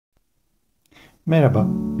Merhaba,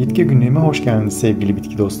 bitki günlüğüme hoş geldiniz sevgili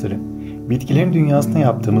bitki dostları. Bitkilerin dünyasına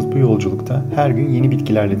yaptığımız bu yolculukta her gün yeni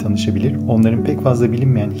bitkilerle tanışabilir, onların pek fazla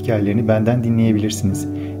bilinmeyen hikayelerini benden dinleyebilirsiniz.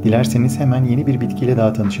 Dilerseniz hemen yeni bir bitkiyle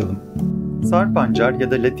daha tanışalım. Sarpancar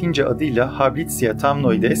ya da Latince adıyla Hablitzia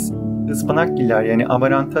tamnoides, ıspanakgiller yani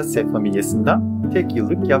Amarantaceae familyasından tek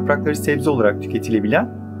yıllık yaprakları sebze olarak tüketilebilen,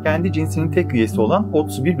 kendi cinsinin tek üyesi olan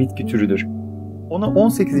otsu bir bitki türüdür. Ona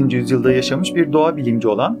 18. yüzyılda yaşamış bir doğa bilimci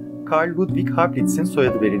olan Carl Ludwig Hablitz'in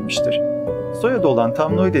soyadı verilmiştir. Soyadı olan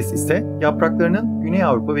tamnoides ise yapraklarının Güney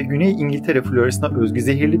Avrupa ve Güney İngiltere florasına özgü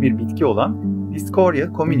zehirli bir bitki olan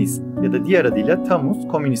Dioscorea communis ya da diğer adıyla Thamus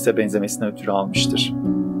communis'e benzemesine ötürü almıştır.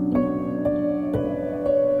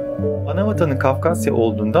 Anavatanı Kafkasya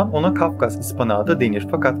olduğundan ona Kafkas ıspanağı da denir,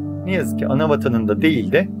 fakat ne yazık ki anavatanında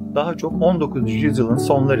değil de daha çok 19. yüzyılın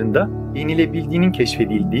sonlarında yenilebildiğinin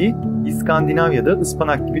keşfedildiği İskandinavya'da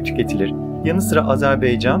ıspanak gibi tüketilir. Yanı sıra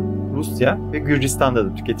Azerbaycan, Rusya ve Gürcistan'da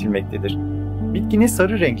da tüketilmektedir. Bitki ne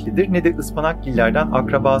sarı renklidir ne de ıspanakgillerden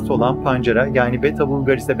akrabası olan pancara yani beta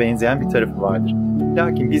vulgaris'e benzeyen bir tarafı vardır.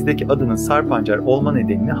 Lakin bizdeki adının sarpancar olma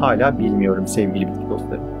nedenini hala bilmiyorum sevgili bitki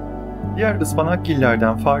dostlarım. Diğer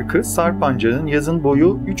ıspanakgillerden farkı sarpancarın yazın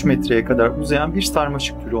boyu 3 metreye kadar uzayan bir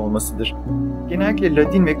sarmaşık türü olmasıdır. Genellikle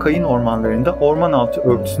ladin ve kayın ormanlarında orman altı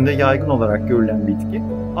örtüsünde yaygın olarak görülen bitki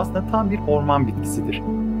aslında tam bir orman bitkisidir.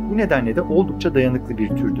 Bu nedenle de oldukça dayanıklı bir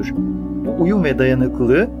türdür. Bu uyum ve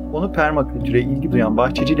dayanıklılığı onu permakültüre ilgi duyan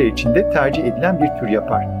bahçeciler için de tercih edilen bir tür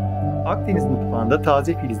yapar. Akdeniz mutfağında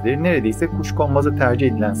taze filizleri neredeyse kuşkonmazı tercih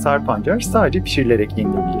edilen sarpancar sadece pişirilerek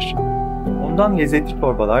yenilebilir. Ondan lezzetli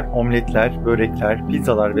çorbalar, omletler, börekler,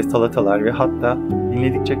 pizzalar ve salatalar ve hatta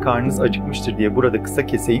dinledikçe karnınız acıkmıştır diye burada kısa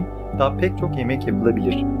keseyim, daha pek çok yemek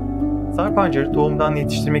yapılabilir. Sarpancarı tohumdan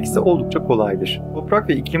yetiştirmek ise oldukça kolaydır. Toprak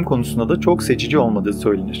ve iklim konusunda da çok seçici olmadığı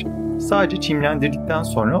söylenir. Sadece çimlendirdikten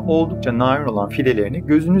sonra oldukça narin olan fidelerine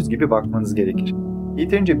gözünüz gibi bakmanız gerekir.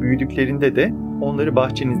 Yeterince büyüdüklerinde de onları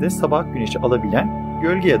bahçenizde sabah güneşi alabilen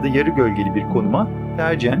gölge ya da yarı gölgeli bir konuma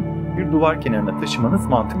tercihen bir duvar kenarına taşımanız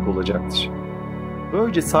mantıklı olacaktır.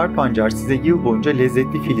 Böylece sarpancar size yıl boyunca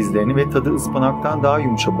lezzetli filizlerini ve tadı ıspanaktan daha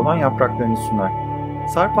yumuşak olan yapraklarını sunar.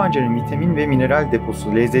 Sarpancarın vitamin ve mineral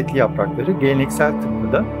deposu lezzetli yaprakları geleneksel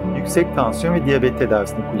tıbbında yüksek tansiyon ve diyabet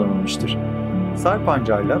tedavisinde kullanılmıştır.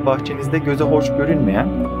 Sarpancarla bahçenizde göze hoş görünmeyen,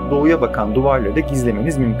 doğuya bakan duvarları da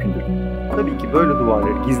gizlemeniz mümkündür. Tabii ki böyle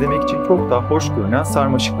duvarları gizlemek için çok daha hoş görünen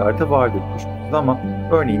sarmaşıklar da vardır kuşkusuz, ama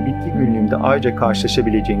örneğin bitki günlüğünde ayrıca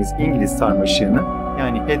karşılaşabileceğiniz İngiliz sarmaşığını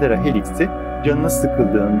yani Hedera helix'i canınız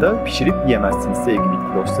sıkıldığında pişirip yiyemezsiniz sevgili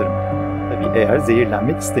bitki dostlarım. Tabii eğer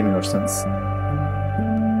zehirlenmek istemiyorsanız.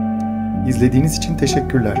 İzlediğiniz için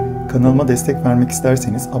teşekkürler. Kanalıma destek vermek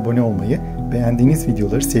isterseniz abone olmayı, beğendiğiniz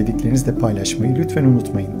videoları sevdiklerinizle paylaşmayı lütfen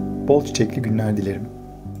unutmayın. Bol çiçekli günler dilerim.